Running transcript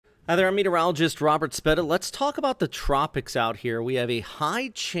Hi there, I'm meteorologist Robert Spetta. Let's talk about the tropics out here. We have a high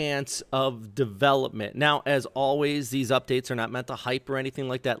chance of development. Now, as always, these updates are not meant to hype or anything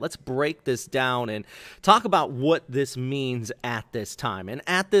like that. Let's break this down and talk about what this means at this time. And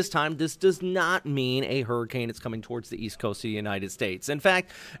at this time, this does not mean a hurricane is coming towards the east coast of the United States. In fact,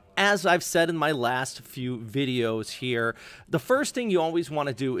 as I've said in my last few videos here, the first thing you always want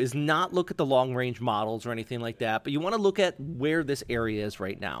to do is not look at the long-range models or anything like that, but you want to look at where this area is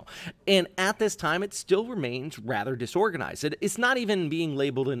right now. And at this time, it still remains rather disorganized. It's not even being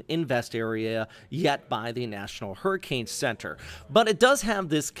labeled an invest area yet by the National Hurricane Center, but it does have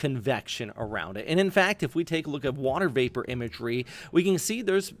this convection around it. And in fact, if we take a look at water vapor imagery, we can see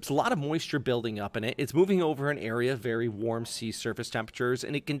there's a lot of moisture building up in it. It's moving over an area of very warm sea surface temperatures,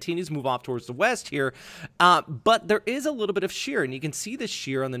 and it continues to move off towards the west here, but there is a little bit of shear, and you can see the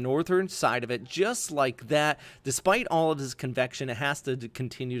shear on the northern side of it just like that. Despite all of this convection, it has to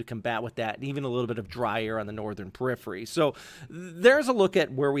continue to combat with that, and even a little bit of dry air on the northern periphery. So there's a look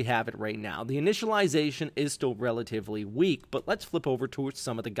at where we have it right now. The initialization is still relatively weak, but let's flip over to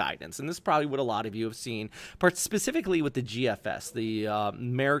some of the guidance, and this is probably what a lot of you have seen, specifically with the GFS, the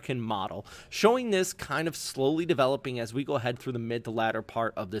American model, showing this kind of slowly developing as we go ahead through the mid to latter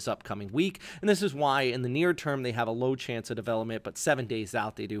part of this upcoming week. And this is why in the near term they have a low chance of development, but 7 days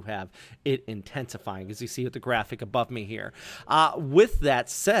out they do have it intensifying, as you see with the graphic above me here. With that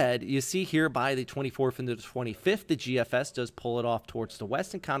said, you see here by the 24th and the 25th, the GFS does pull it off towards the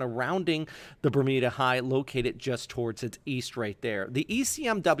west and kind of rounding the Bermuda High, located just towards its east right there. The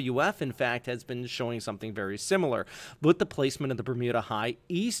ECMWF, in fact, has been showing something very similar with the placement of the Bermuda High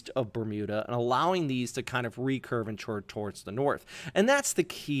east of Bermuda and allowing these to kind of recurve and chart towards the north. And that's the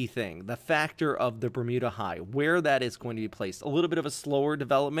key thing, the factor of the Bermuda High, where that is going to be placed. A little bit of a slower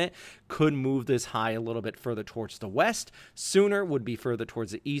development could move this high a little bit further towards the west. Sooner would be further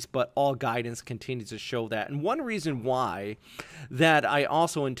towards the east, but all guidance continues to show that. And one reason why that I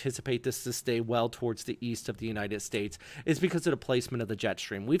also anticipate this to stay well towards the east of the United States is because of the placement of the jet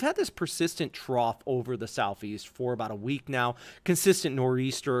stream. We've had this persistent trough over the southeast for about a week now, consistent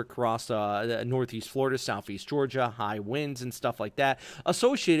nor'easter across northeast Florida, southeast Georgia, high winds and stuff like that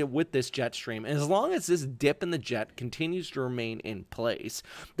associated with this jet stream. And as long as this dip in the jet continues to remain in place,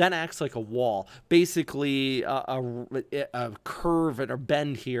 that acts like a wall, basically a curve and a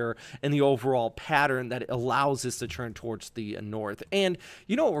bend here in the overall pattern that allows this to turn towards the north. And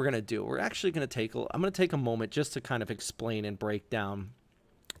you know what we're going to do? We're actually going to I'm going to take a moment just to kind of explain and break down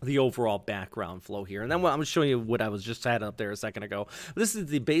the overall background flow here. And then I'm going to show you what I was just had up there a second ago. This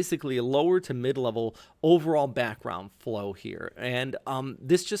is basically a lower to mid-level overall background flow here. And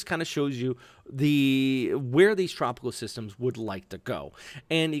this just kind of shows you where these tropical systems would like to go.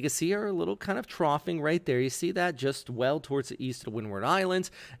 And you can see our little kind of troughing right there. You see that just well towards the east of the Windward Islands.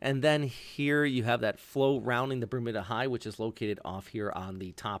 And then here you have that flow rounding the Bermuda High, which is located off here on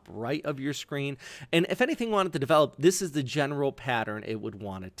the top right of your screen. And if anything wanted to develop, this is the general pattern it would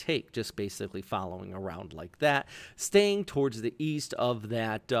want to take, just basically following around like that, staying towards the east of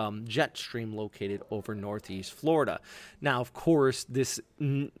that jet stream located over northeast Florida. Now, of course, this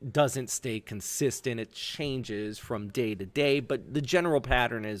doesn't stay consistent. It changes from day to day, but the general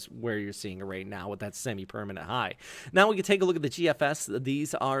pattern is where you're seeing it right now with that semi-permanent high. Now we can take a look at the GFS.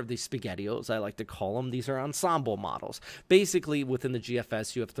 These are the spaghettios, I like to call them. These are ensemble models. Basically, within the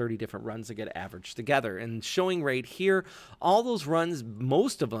GFS, you have 30 different runs that get averaged together. And showing right here, all those runs,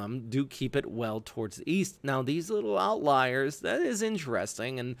 most of them do keep it well towards the east. Now, these little outliers, that is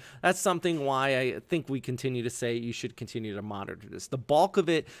interesting, and that's something why I think we continue to say you should continue to monitor this. The bulk of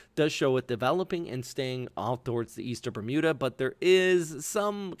it does show it developing and staying out towards the east of Bermuda, but there is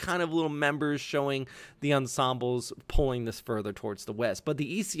some kind of little members showing the ensembles pulling this further towards the west. But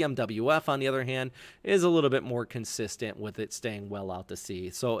the ECMWF, on the other hand, is a little bit more consistent with it staying well out to sea.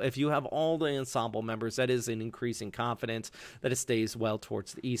 So if you have all the ensemble members, that is an increasing confidence that it stays well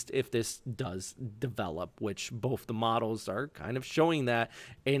towards the east if this does develop, which both the models are kind of showing that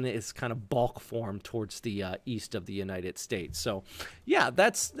in its kind of bulk form towards the east of the United States. So yeah,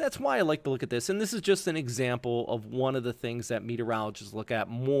 that's why I like to look at this. And this is just an example of one of the things that meteorologists look at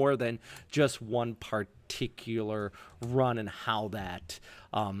more than just one particular run and how that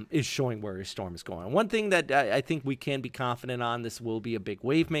is showing where your storm is going. One thing that I think we can be confident on, this will be a big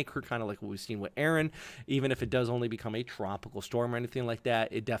wave maker, kind of like what we've seen with Aaron. Even if it does only become a tropical storm or anything like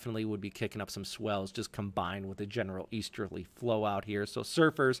that, it definitely would be kicking up some swells just combined with the general easterly flow out here. So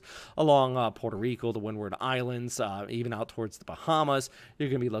surfers along Puerto Rico, the Windward Islands, even out towards the Bahamas, you're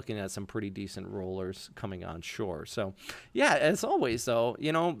going to be looking at some pretty decent rollers coming on shore. So yeah, as always though,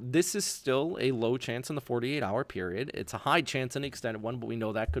 you know, this is still a low chance in the the 48-hour period. It's a high chance an extended one, but we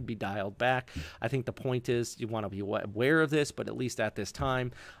know that could be dialed back. I think the point is you want to be aware of this, but at least at this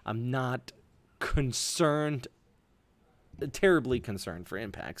time, I'm not concerned, terribly concerned for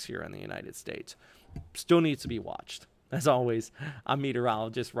impacts here in the United States. Still needs to be watched. As always, I'm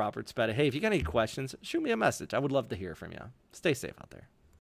meteorologist Robert Speta. Hey, if you got any questions, shoot me a message. I would love to hear from you. Stay safe out there.